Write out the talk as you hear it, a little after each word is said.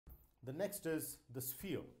the next is the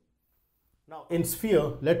sphere. Now in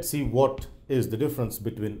sphere, let's see what is the difference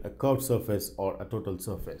between a curved surface or a total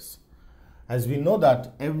surface. As we know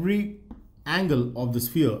that every angle of the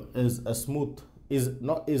sphere is a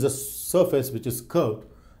surface which is curved.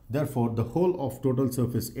 Therefore, the whole of total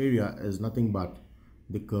surface area is nothing but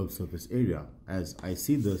the curved surface area. As I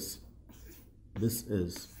see this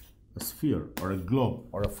is a sphere or a globe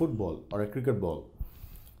or a football or a cricket ball.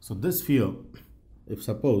 So this sphere, if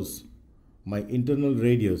suppose my internal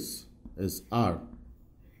radius is r,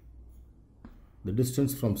 the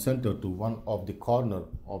distance from center to one of the corner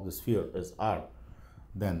of the sphere is r,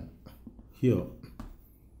 then here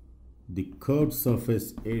the curved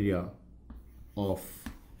surface area of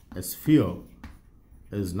a sphere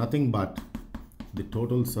is nothing but the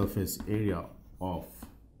total surface area of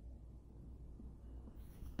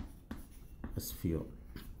a sphere.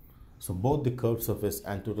 So both the curved surface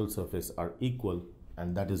and total surface are equal,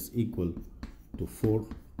 and that is equal to 4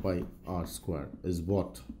 pi r square is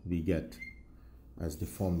what we get as the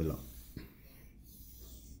formula,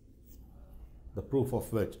 the proof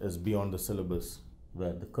of which is beyond the syllabus,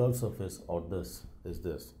 where the curved surface or this is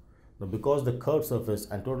this. Now because the curved surface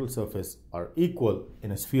and total surface are equal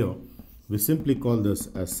in a sphere, we simply call this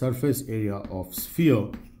as surface area of sphere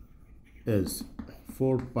is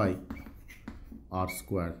 4 pi r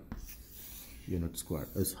square unit square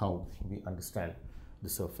is how we understand the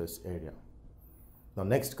surface area. Now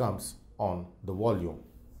next comes on the volume.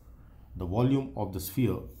 The volume of the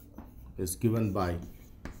sphere is given by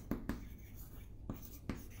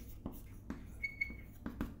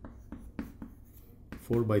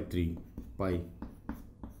 (4 by 3 pi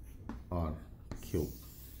r cube),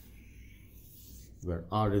 where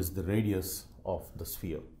r is the radius of the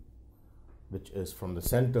sphere, which is from the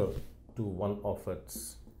center to one of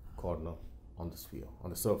its corner on the sphere, on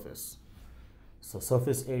the surface. So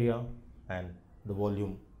surface area and the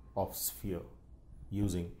volume of sphere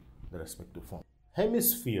using the respective form.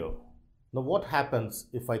 Hemisphere. Now what happens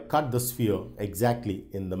if I cut the sphere exactly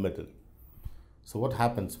in the middle? So what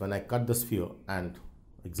happens when I cut the sphere and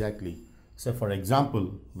exactly, say for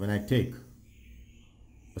example, when I take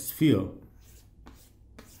a sphere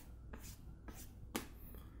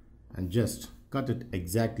and just cut it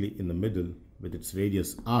exactly in the middle with its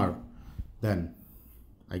radius r, then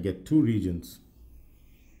I get two regions .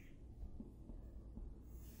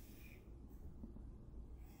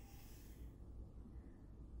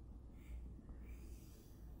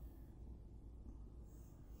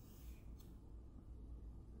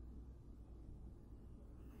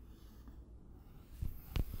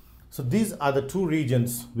 So these are the two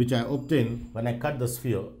regions which I obtain when I cut the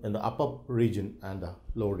sphere in the upper region and the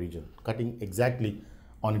lower region, cutting exactly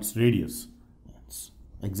on its radius. It's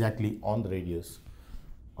exactly on the radius.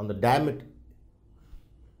 On the diameter,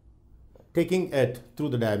 taking it through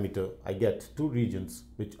the diameter, I get two regions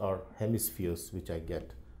which are hemispheres which I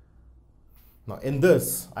get. Now in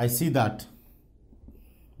this, I see that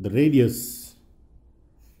the radius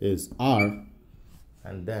is r,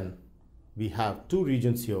 and then we have two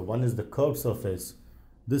regions here. One is the curved surface.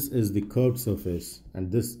 This is the curved surface, and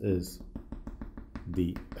this is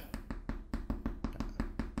the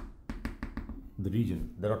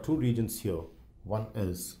region. There are two regions here. One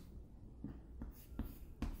is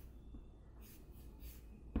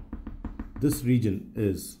this region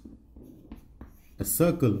is a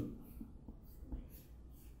circle,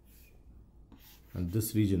 and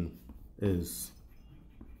this region is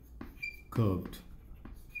curved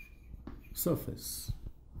surface.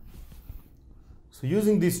 So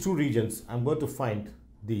using these two regions, I'm going to find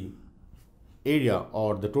the area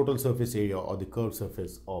or the total surface area or the curved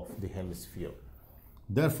surface of the hemisphere.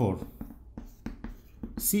 Therefore,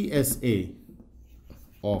 CSA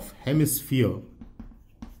of hemisphere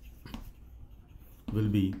will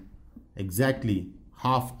be exactly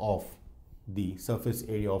half of the surface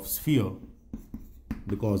area of sphere,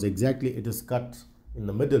 because exactly it is cut in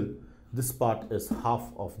the middle. This part is half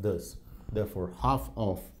of this. Therefore, half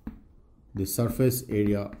of the surface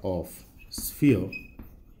area of sphere,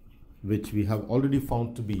 which we have already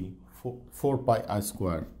found to be 4 pi r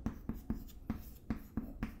square,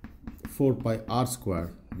 4 pi r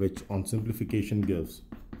square, which on simplification gives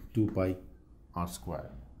 2 pi r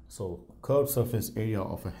square. So curved surface area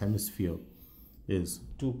of a hemisphere is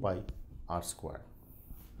 2 pi r square.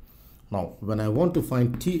 Now, when I want to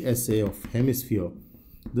find TSA of hemisphere,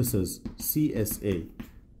 this is CSA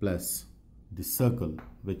plus the circle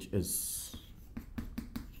which is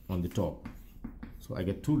on the top. So I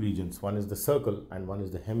get two regions. One is the circle and one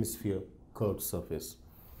is the hemisphere curved surface,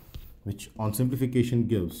 which on simplification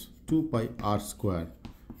gives 2 pi r square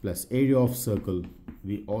plus area of circle,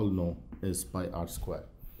 we all know, is pi r square.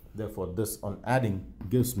 Therefore, this on adding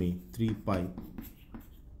gives me 3 pi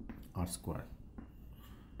r square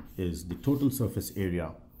is the total surface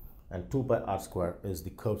area, and 2 pi r square is the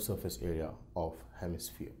curved surface area of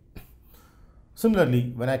hemisphere.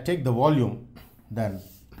 Similarly, when I take the volume, then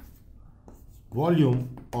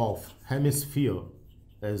volume of hemisphere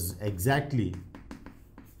is exactly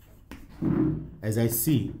as I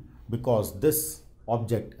see, because this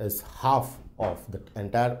object is half of the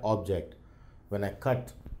entire object. When I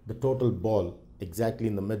cut the total ball exactly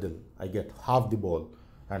in the middle, I get half the ball,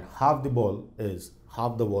 and half the ball is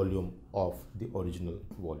half the volume of the original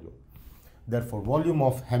volume. Therefore, volume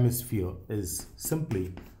of hemisphere is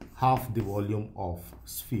simply half the volume of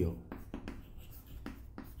sphere.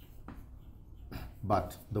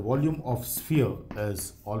 But the volume of sphere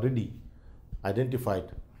is already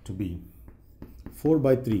identified to be 4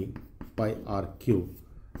 by 3 pi r cube,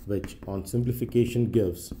 which on simplification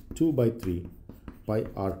gives 2 by 3 pi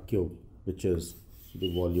r cube, which is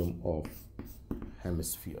the volume of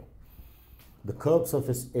hemisphere. The curved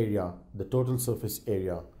surface area, the total surface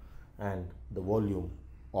area, and the volume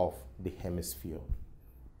of the hemisphere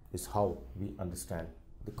is how we understand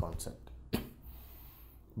the concept.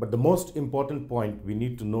 But the most important point we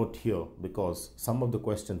need to note here, because some of the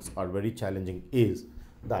questions are very challenging, is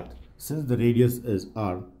that since the radius is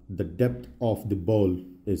r, the depth of the ball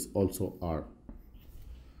is also r.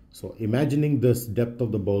 So imagining this depth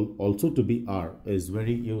of the ball also to be r is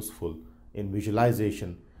very useful in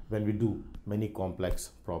visualization when we do many complex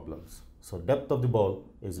problems. So depth of the ball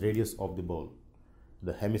is radius of the ball.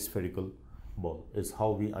 The hemispherical ball is how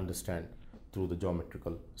we understand through the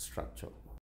geometrical structure.